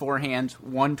might hit forehands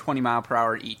 120 mile per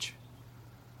hour each.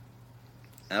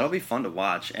 That'll be fun to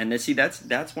watch, and see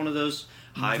that's one of those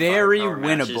high very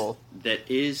winnable.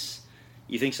 That is,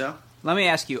 you think so? Let me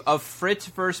ask you, of Fritz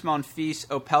versus Monfils,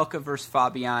 Opelka versus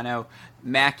Fabiano,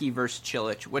 Mackey versus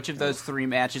Cilic, which of those three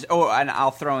matches, and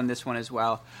I'll throw in this one as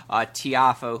well,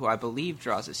 Tiafoe, who I believe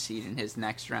draws a seed in his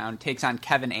next round, takes on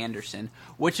Kevin Anderson.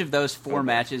 Which of those four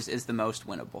matches is the most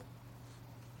winnable?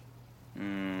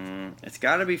 It's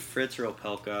got to be Fritz or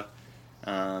Opelka.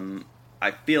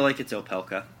 I feel like it's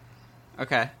Opelka.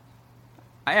 Okay.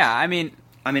 Yeah, I mean,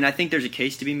 I think there's a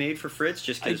case to be made for Fritz,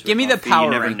 just because give me the power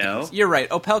you never rankings. know. You're right.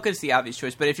 Opelka's the obvious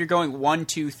choice, but if you're going 1,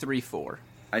 2, 3, 4,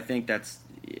 I think that's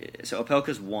so.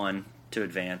 Opelka's 1 to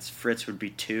advance. Fritz would be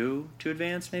 2 to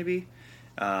advance, maybe,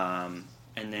 and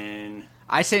then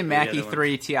I say Mackey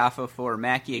 3, Tiafoe 4.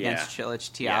 Mackey against Cilic,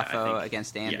 Tiafoe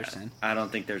against Anderson. Yeah, I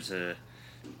don't think there's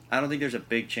a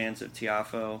big chance of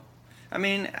Tiafoe. I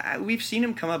mean, we've seen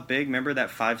him come up big. Remember that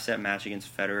 5-set match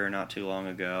against Federer not too long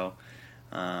ago?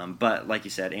 But like you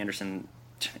said, Anderson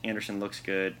looks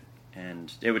good,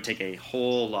 and it would take a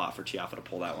whole lot for Tiafoe to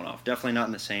pull that one off. Definitely not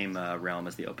in the same realm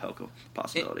as the Opelka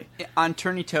possibility. On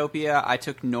Turnitopia, I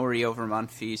took Norrie over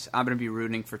Monfils. I'm going to be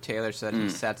rooting for Taylor so that he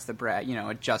sets the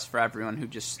adjust for everyone who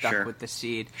just stuck with the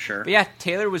seed. Sure. But yeah,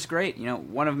 Taylor was great.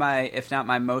 One of my, if not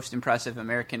my most impressive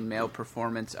American male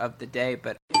performance of the day.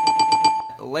 But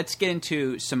let's get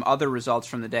into some other results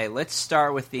from the day. Let's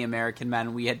start with the American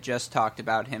men. We had just talked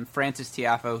about him. Frances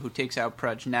Tiafoe, who takes out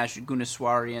Prajnesh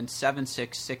Gunneswarian 7-6,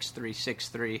 6-3,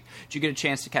 6-3. Did you get a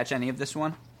chance to catch any of this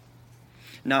one?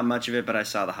 Not much of it, but I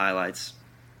saw the highlights.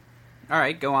 All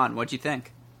right, go on. What'd you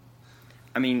think?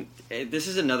 I mean, this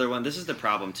is another one. This is the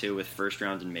problem, too, with first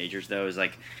rounds and majors, though, is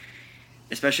like,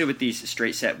 especially with these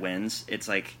straight set wins, it's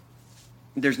like,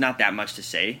 there's not that much to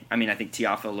say. I mean, I think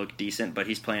Tiafoe looked decent, but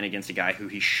he's playing against a guy who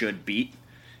he should beat.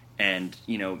 And,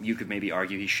 you could maybe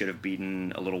argue he should have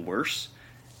beaten a little worse.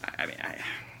 I mean,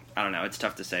 I don't know. It's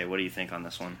tough to say. What do you think on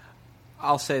this one?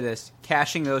 I'll say this.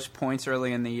 Cashing those points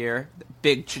early in the year,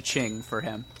 big cha-ching for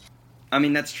him. I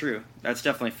mean, that's true. That's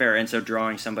definitely fair. And so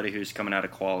drawing somebody who's coming out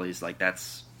of qualies, like,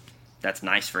 that's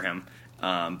nice for him.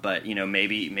 But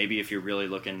maybe if you're really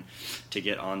looking to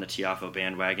get on the Tiafoe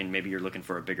bandwagon, maybe you're looking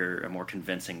for a more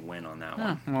convincing win on that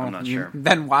one. Well, I'm not sure.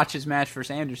 Then watch his match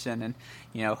versus Anderson,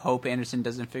 and hope Anderson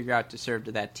doesn't figure out to serve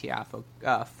to that Tiafoe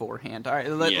forehand. All right,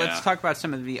 let's talk about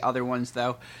some of the other ones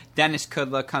though. Denis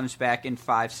Kudla comes back in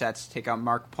 5 sets to take out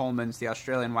Mark Polmans, the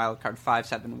Australian wildcard,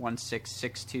 5-7, 1-6,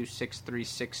 6-2, 6-3,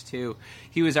 6-2.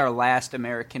 He was our last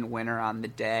American winner on the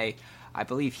day. I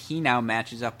believe he now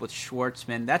matches up with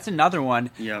Schwartzman. That's another one.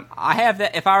 Yep. I have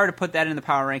that. If I were to put that in the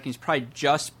power rankings, probably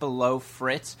just below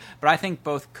Fritz. But I think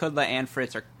both Kudla and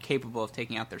Fritz are capable of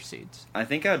taking out their seeds. I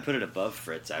think I would put it above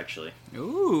Fritz, actually.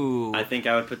 Ooh. I think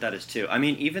I would put that as 2. I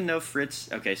mean, even though Fritz,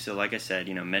 okay, so like I said,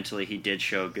 mentally he did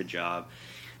show a good job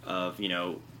of,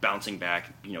 bouncing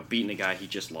back, beating the guy he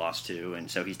just lost to,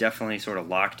 and so he's definitely sort of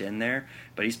locked in there.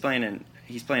 But he's playing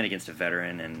against a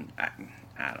veteran, and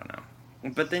I don't know.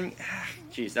 But then,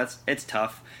 geez, it's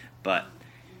tough. But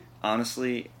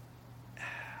honestly,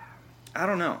 I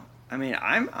don't know. I mean,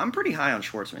 I'm pretty high on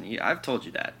Schwartzman. I've told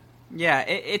you that. Yeah,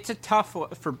 it's a tough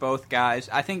one for both guys.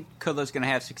 I think Kudla's going to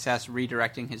have success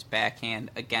redirecting his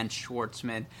backhand against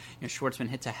Schwartzman. Schwartzman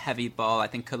hits a heavy ball. I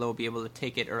think Kudla will be able to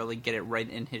take it early, get it right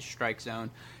in his strike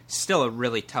zone. Still a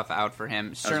really tough out for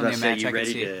him. Certainly a match I can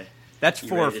see. That's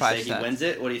 4 or 5 sets. He wins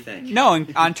it? What do you think? No, on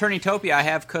Turnitopia, I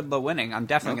have Kudla winning. I'm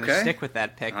definitely going to stick with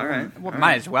that pick. All right.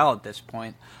 Might as well at this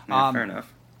point. Yeah, fair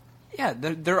enough. Yeah,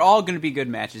 they're all going to be good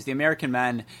matches. The American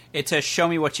men, it's a show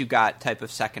me what you got type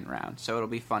of second round, so it'll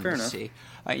be fun to see.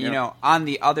 On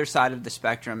the other side of the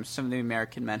spectrum, some of the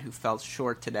American men who fell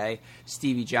short today,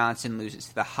 Stevie Johnson loses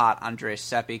to the hot Andreas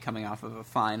Seppi coming off of a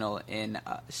final in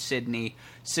Sydney,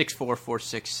 6-4,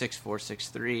 4-6, 6-4,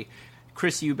 6-3.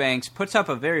 Chris Eubanks puts up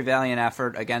a very valiant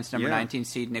effort against number 19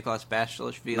 seed Nicholas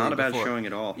Basilashvili. Not a bad showing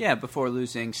at all. Yeah, before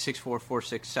losing 6-4,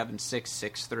 4-6,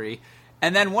 7-6, 6-3.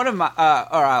 And then one of my,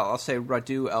 or I'll say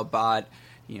Radu Elbad,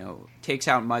 takes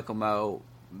out Michael Moe.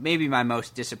 Maybe my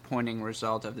most disappointing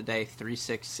result of the day,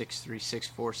 3-6,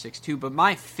 6-3, 6-4, 6-2. But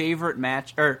my favorite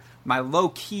match, or my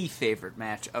low-key favorite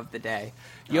match of the day,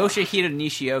 Yoshihiro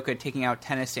Nishioka taking out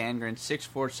Tennis Sandgren, 6-4,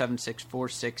 7-6,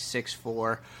 4-6,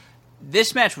 6-4.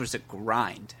 This match was a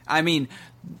grind. I mean,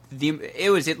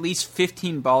 it was at least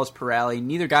 15 balls per rally.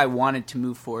 Neither guy wanted to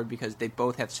move forward because they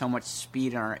both have so much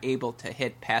speed and are able to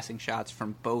hit passing shots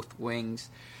from both wings.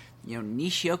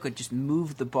 Nishioka just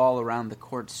moved the ball around the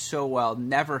court so well,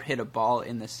 never hit a ball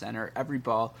in the center. Every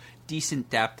ball,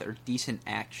 decent depth or decent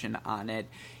action on it.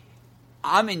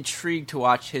 I'm intrigued to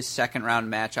watch his second round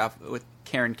match off with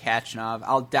Karen Khachanov.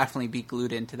 I'll definitely be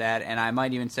glued into that, and I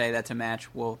might even say that's a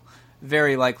match we'll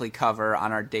very likely cover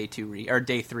on our day 3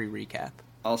 recap.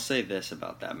 I'll say this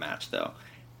about that match though.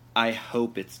 I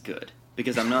hope it's good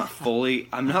because I'm not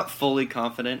fully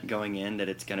confident going in that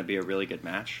it's going to be a really good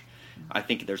match. I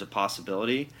think there's a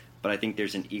possibility, but I think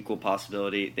there's an equal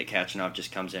possibility that Khachanov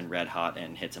just comes in red hot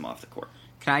and hits him off the court.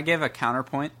 Can I give a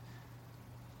counterpoint?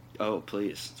 Oh,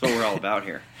 please. That's what we're all about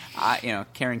here.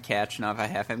 Karen Khachanov, I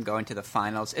have him going to the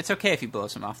finals. It's okay if he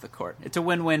blows him off the court. It's a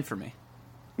win-win for me.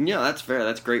 Yeah, that's fair.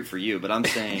 That's great for you. But I'm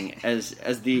saying, as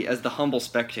the humble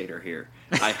spectator here,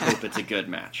 I hope it's a good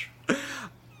match.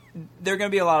 There are going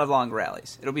to be a lot of long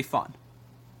rallies. It'll be fun.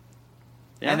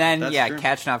 Yeah, and then,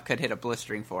 Khachanov could hit a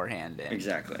blistering forehand.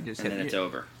 Exactly. And then it's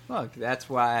over. Look, that's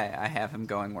why I have him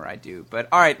going where I do. But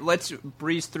all right, let's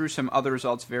breeze through some other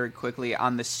results very quickly.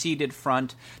 On the seeded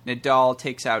front, Nadal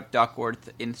takes out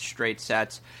Duckworth in straight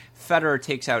sets. Federer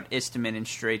takes out Istomin in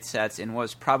straight sets and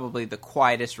was probably the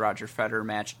quietest Roger Federer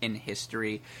match in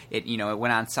history. It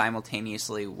went on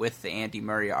simultaneously with the Andy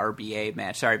Murray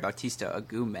Bautista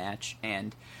Agut match,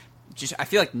 and just I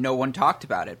feel like no one talked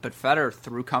about it, but Federer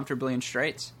threw comfortably in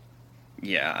straights.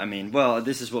 Yeah, I mean, well,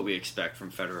 this is what we expect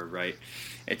from Federer, right?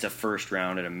 It's a first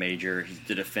round at a major. He's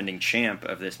the defending champ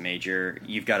of this major.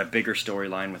 You've got a bigger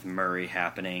storyline with Murray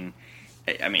happening.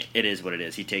 I mean, it is what it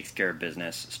is. He takes care of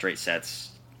business, straight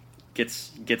sets, gets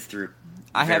through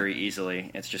very easily.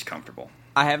 It's just comfortable.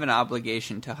 I have an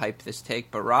obligation to hype this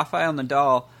take, but Rafael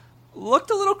Nadal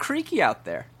looked a little creaky out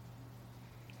there.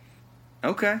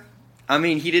 Okay. I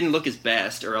mean, he didn't look his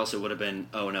best, or else it would have been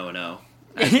 0-0-0.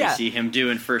 Yeah. You see him do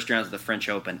in first rounds of the French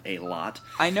Open a lot.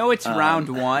 I know it's round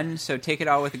one, so take it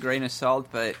all with a grain of salt,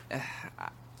 but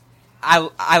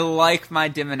I like my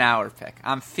De Minaur pick.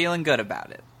 I'm feeling good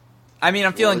about it. I mean,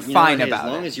 I'm feeling fine about it.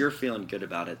 As long as you're feeling good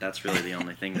about it, that's really the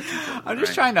only thing that's important. I'm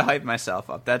just trying to hype myself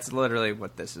up. That's literally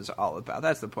what this is all about.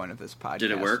 That's the point of this podcast.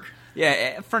 Did it work?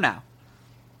 Yeah, for now.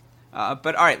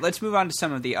 But all right, let's move on to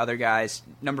some of the other guys.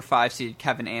 Number 5 seeded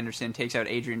Kevin Anderson takes out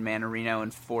Adrian Manarino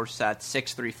in 4 sets,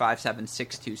 6-3, 5-7,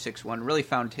 6-2, 6-1. Really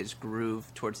found his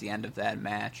groove towards the end of that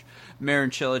match. Marin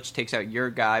Cilic takes out your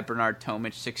guy, Bernard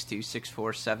Tomic, 6-2,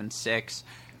 6-4, 7-6.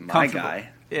 My guy?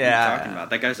 Yeah. What are you talking about?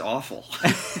 That guy's awful.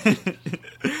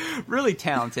 Really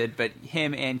talented, but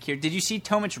him and Kier. Did you see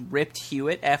Tomic ripped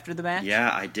Hewitt after the match?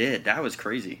 Yeah, I did. That was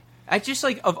crazy. I just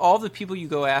like, of all the people you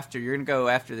go after, you're going to go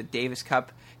after the Davis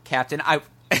Cup captain.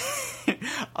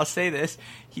 I'll say this: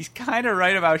 he's kind of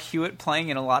right about Hewitt playing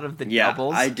in a lot of the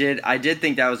doubles. I did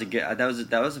think that was a good.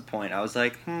 That was a point. I was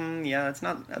like, yeah, that's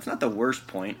not the worst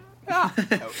point. Yeah.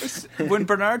 When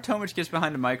Bernard Tomic gets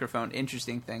behind a microphone,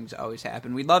 interesting things always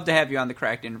happen. We'd love to have you on the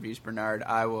Cracked Interviews, Bernard.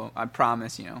 I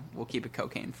promise, we'll keep it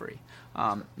cocaine free.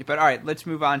 But all right, let's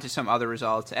move on to some other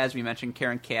results. As we mentioned,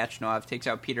 Karen Khachanov takes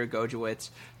out Peter Gojowicz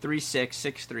 3-6,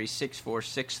 6-3,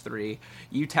 6-4, 6-3.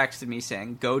 You texted me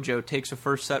saying Gojo takes a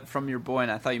first set from your boy,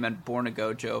 and I thought you meant Borna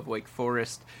Gojo of Wake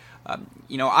Forest.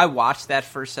 I watched that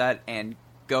first set, and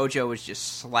Gojo was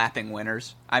just slapping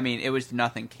winners. I mean, it was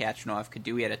nothing Khachanov could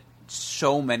do. He had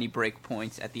so many break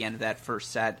points at the end of that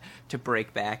first set to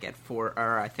break back at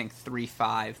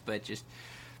 3-5, but just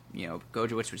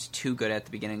Gojowicz was too good at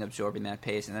the beginning, absorbing that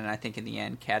pace, and then I think in the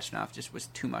end Khachanov just was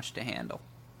too much to handle.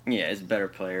 Yeah, he's a better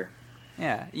player.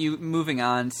 Yeah, moving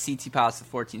on, Tsitsipas, the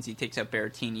 14 seed, takes out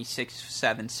Berrettini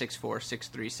 6-7, 6-4,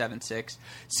 6-3, 7-6.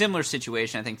 Similar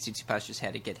situation. I think Tsitsipas just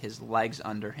had to get his legs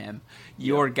under him.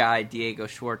 Your guy, Diego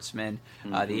Schwartzman,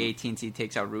 the 18 seed,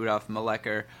 takes out Rudolf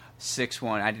Meleker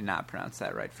 6-1. I did not pronounce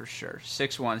that right for sure.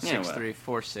 6-1, 6-3,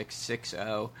 4-6,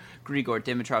 6-0. Grigor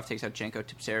Dimitrov takes out Janko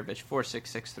Tipsarevic 4-6,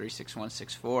 6-3,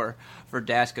 6-1, 6-4.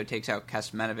 Verdasco takes out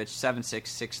Kecmanovic 7-6,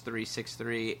 6-3,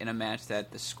 6-3 in a match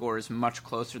that the score is much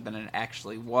closer than it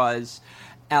actually was.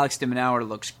 Alex de Minaur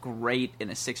looks great in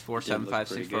a 6-4,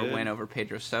 7-5, 6-4 win over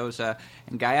Pedro Sousa.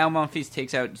 And Gael Monfils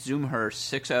takes out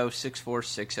Zumhurst 6-0,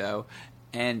 6-4, 6-0.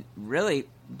 And really,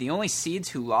 the only seeds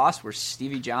who lost were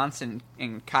Stevie Johnson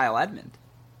and Kyle Edmund.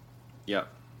 Yep.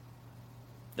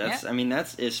 That's. Yeah. I mean,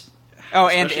 that's is. Oh,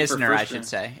 and Isner, I should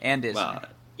say, and Isner. Well,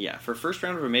 yeah, for first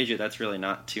round of a major, that's really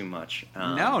not too much.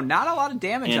 No, not a lot of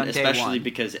damage on day one. Especially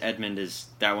because Edmund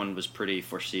that one was pretty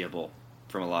foreseeable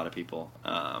from a lot of people.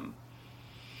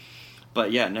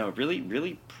 But yeah, no,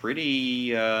 really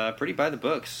pretty by the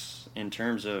books in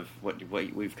terms of what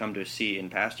we've come to see in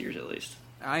past years, at least.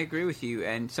 I agree with you,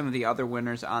 and some of the other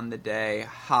winners on the day,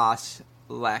 Haas,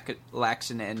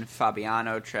 Laxinen,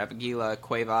 Fabiano, Travagila,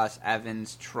 Cuevas,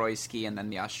 Evans, Troisky, and then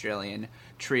the Australian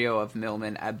trio of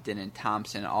Millman, Ebden, and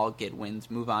Thompson all get wins,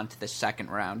 move on to the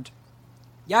second round.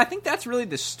 Yeah, I think that's really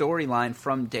the storyline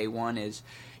from day one is,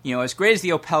 as great as the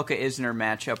Opelka-Isner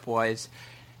matchup was,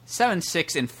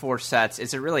 7-6 in 4 sets,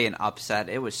 is it really an upset?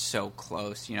 It was so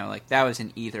close, that was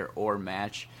an either-or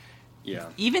match. Yeah.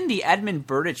 Even the Edmund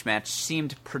Berdych match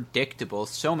seemed predictable.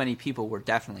 So many people were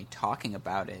definitely talking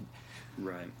about it.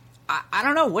 Right. I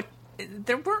don't know what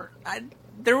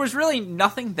there was really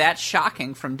nothing that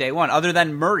shocking from day one, other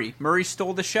than Murray. Murray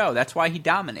stole the show. That's why he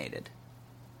dominated.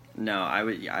 No,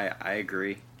 I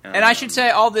agree. And I should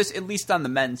say all this at least on the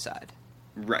men's side.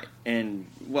 Right. And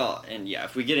yeah,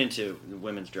 if we get into the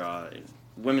women's draw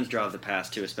of the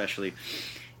past too, especially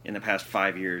in the past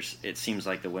 5 years, it seems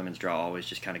like the women's draw always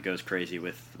just kind of goes crazy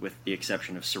with the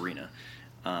exception of Serena.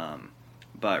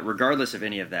 But regardless of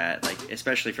any of that, like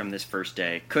especially from this first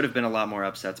day, could have been a lot more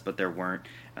upsets, but there weren't.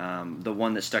 The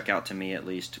one that stuck out to me at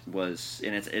least was,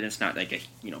 and it's not like a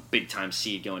big time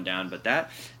seed going down, but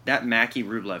that Mackey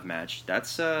Rublev match,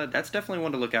 that's definitely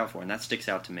one to look out for, and that sticks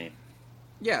out to me.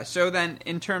 Yeah, so then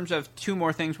in terms of two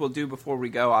more things we'll do before we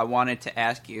go, I wanted to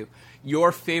ask you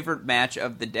your favorite match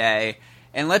of the day,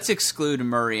 and let's exclude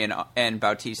Murray and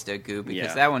Bautista Agut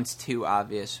because that one's too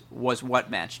obvious. Was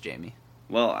what match, Jamie?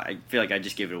 Well, I feel like I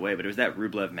just gave it away, but it was that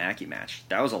Rublev-Mackey match.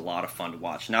 That was a lot of fun to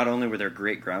watch. Not only were there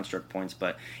great ground stroke points,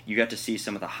 but you got to see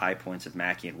some of the high points of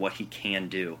Mackey and what he can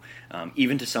do.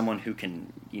 Even to someone who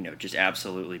can, just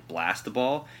absolutely blast the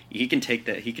ball, he can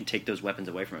take those weapons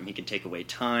away from him. He can take away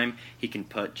time. He can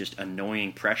put just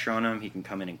annoying pressure on him. He can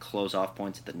come in and close off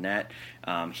points at the net.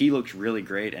 He looked really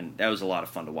great, and that was a lot of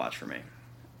fun to watch for me.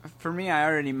 For me, I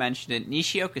already mentioned it.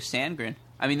 Nishioka Sandgren.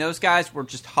 I mean, those guys were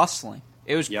just hustling.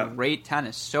 It was great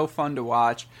tennis, so fun to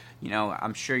watch.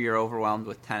 I'm sure you're overwhelmed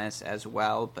with tennis as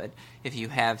well, but if you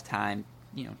have time,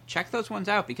 check those ones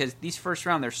out because these first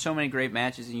round, there's so many great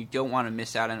matches, and you don't want to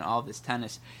miss out on all this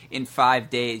tennis. In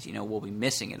 5 days, we'll be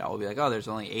missing it all. We'll be like, oh, there's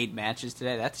only 8 matches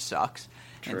today. That sucks.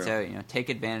 True. And so, take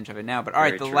advantage of it now. But all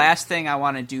right, the last thing I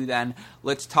want to do then,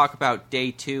 let's talk about day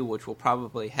 2, which will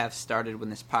probably have started when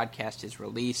this podcast is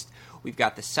released. We've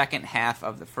got the second half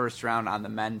of the first round on the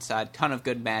men's side. Ton of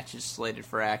good matches slated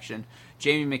for action.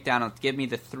 Jamie McDonald, give me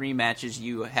the 3 matches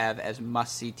you have as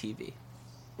must-see TV.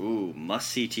 Ooh,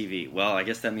 must-see TV. Well, I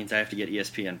guess that means I have to get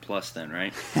ESPN Plus then,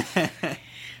 right?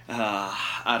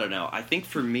 I don't know. I think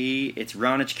for me, it's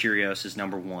Raonic Kyrgios is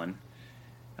number 1.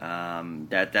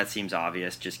 That seems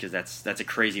obvious just because that's a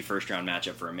crazy first-round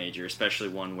matchup for a major, especially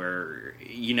one where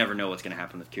you never know what's going to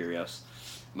happen with Kyrgios.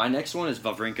 My next one is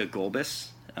Wawrinka Gulbis.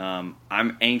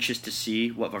 I'm anxious to see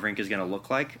what Wawrinka is going to look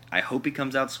like. I hope he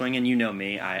comes out swinging. You know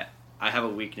me. I have a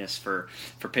weakness for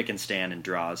pick and stand and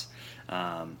draws.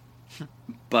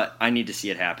 But I need to see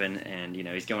it happen. And,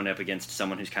 he's going up against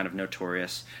someone who's kind of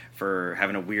notorious for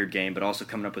having a weird game, but also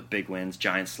coming up with big wins,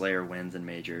 Giant Slayer wins and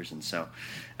majors. And so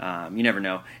you never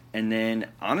know. And then,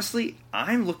 honestly,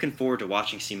 I'm looking forward to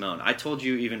watching Simone. I told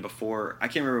you even before, I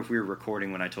can't remember if we were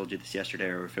recording when I told you this yesterday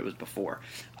or if it was before.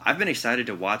 I've been excited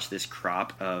to watch this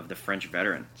crop of the French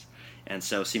veterans. And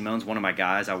so Simone's one of my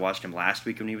guys. I watched him last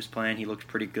week when he was playing. He looked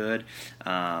pretty good.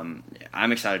 I'm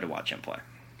excited to watch him play.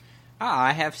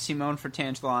 I have Simone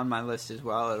Fratangelo on my list as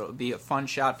well. It'll be a fun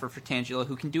shot for Fratangelo,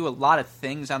 who can do a lot of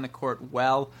things on the court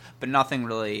well, but nothing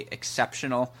really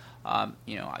exceptional.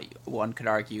 One could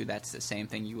argue that's the same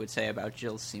thing you would say about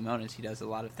Gilles Simonis. He does a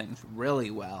lot of things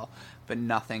really well, but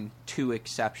nothing too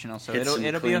exceptional. So it'll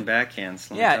be a backhands.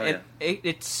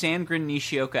 It's Sandgren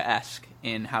Nishioka-esque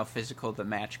in how physical the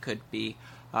match could be.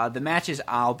 The matches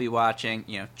I'll be watching,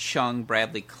 Chung,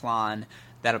 Bradley Klahn.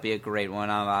 That'll be a great one.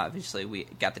 Obviously, we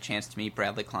got the chance to meet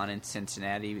Bradley Klahn in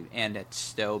Cincinnati and at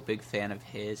Stowe. Big fan of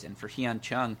his. And for Hyun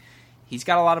Chung, he's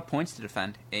got a lot of points to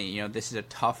defend. And, this is a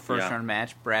tough first-round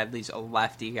match. Bradley's a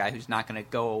lefty guy who's not going to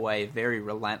go away. Very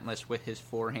relentless with his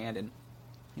forehand. And,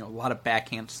 a lot of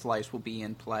backhand slice will be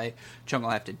in play. Chung will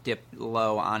have to dip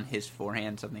low on his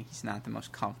forehand, something he's not the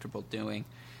most comfortable doing.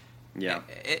 Yeah,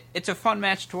 it's a fun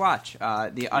match to watch.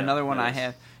 Another one I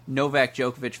have, Novak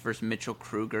Djokovic versus Mitchell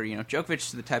Kruger. Djokovic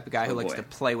is the type of guy who likes to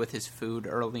play with his food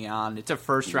early on. It's a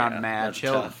first-round match.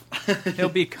 He'll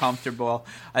be comfortable.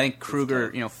 I think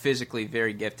Kruger, physically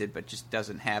very gifted, but just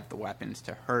doesn't have the weapons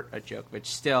to hurt a Djokovic.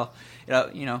 Still,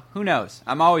 who knows?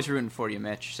 I'm always rooting for you,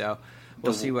 Mitch, so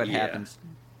we'll see what happens.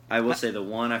 I will say the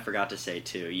one I forgot to say,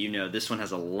 too. This one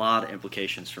has a lot of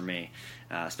implications for me,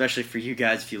 especially for you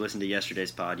guys. If you listened to yesterday's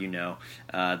pod,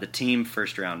 the team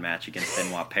first-round match against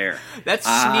Benoit Paire. That's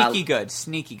sneaky good.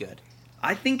 Sneaky good.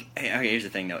 I think, here's the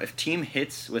thing, though. If team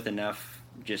hits with enough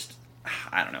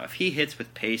if he hits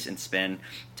with pace and spin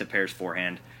to Paire's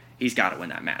forehand, he's got to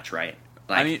win that match, right?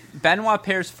 Benoit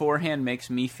Paire's forehand makes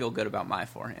me feel good about my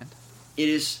forehand.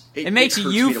 It makes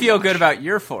you feel good about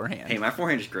your forehand. Hey, my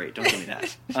forehand is great. Don't tell me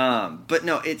that. But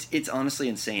no, it's honestly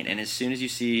insane. And as soon as you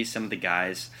see some of the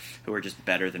guys who are just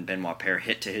better than Benoit Paire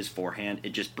hit to his forehand, it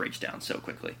just breaks down so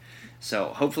quickly. So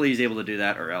hopefully he's able to do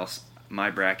that, or else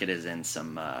my bracket is in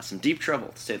some deep trouble,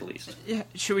 to say the least. Yeah.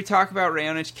 Should we talk about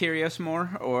Raonic Kyrgios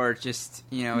more, or just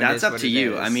That's up to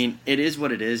you. I mean, it is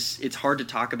what it is. It's hard to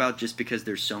talk about just because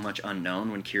there's so much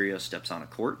unknown when Kyrgios steps on a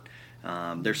court.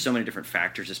 There's so many different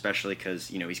factors, especially because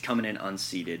he's coming in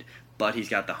unseeded, but he's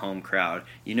got the home crowd.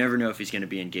 You never know if he's going to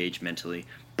be engaged mentally,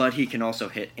 but he can also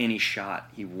hit any shot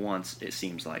he wants, it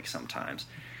seems like sometimes.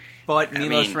 But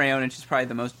Milos Raonic is probably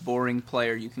the most boring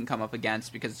player you can come up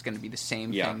against because it's going to be the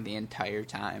same thing the entire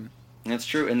time. That's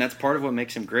true, and that's part of what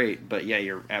makes him great. But yeah,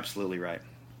 you're absolutely right.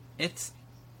 It's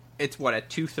what, at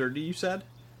 2:30 you said?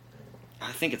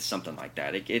 I think it's something like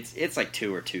that. It's like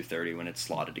 2 or 2:30 when it's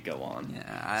slotted to go on.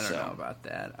 Yeah, I don't know about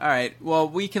that. All right, well,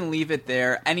 we can leave it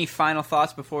there. Any final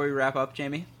thoughts before we wrap up,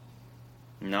 Jamie?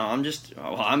 No,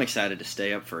 I'm excited to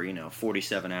stay up for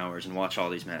 47 hours and watch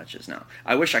all these matches. Now,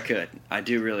 I wish I could. I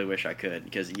do really wish I could,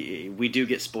 because we do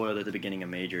get spoiled at the beginning of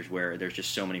majors where there's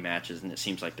just so many matches and it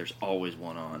seems like there's always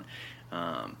one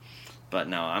on. But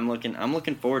no, I'm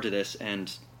looking forward to this,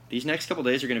 and these next couple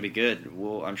days are going to be good.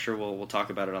 I'm sure we'll talk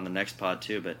about it on the next pod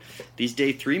too. But these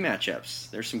day 3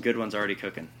 matchups, there's some good ones already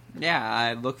cooking. Yeah,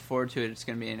 I look forward to it. It's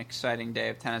going to be an exciting day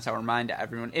of tennis. I'll remind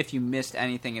everyone, if you missed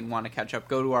anything and want to catch up,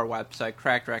 go to our website,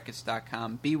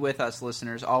 crackedrackets.com. Be with us,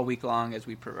 listeners, all week long,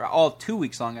 all 2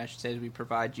 weeks long, I should say, as we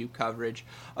provide you coverage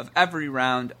of every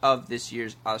round of this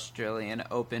year's Australian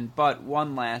Open. But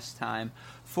one last time,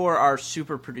 for our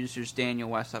super producers, Daniel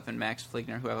Westhoff and Max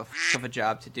Fligner, who have a of a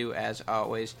job to do, as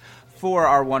always. For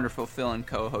our wonderful fill-in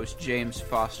co-host, James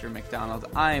Foster McDonald,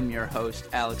 I am your host,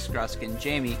 Alex Gruskin.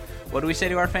 Jamie, what do we say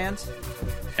to our fans?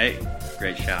 Hey,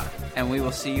 great shot. And we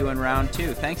will see you in round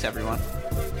 2. Thanks, everyone.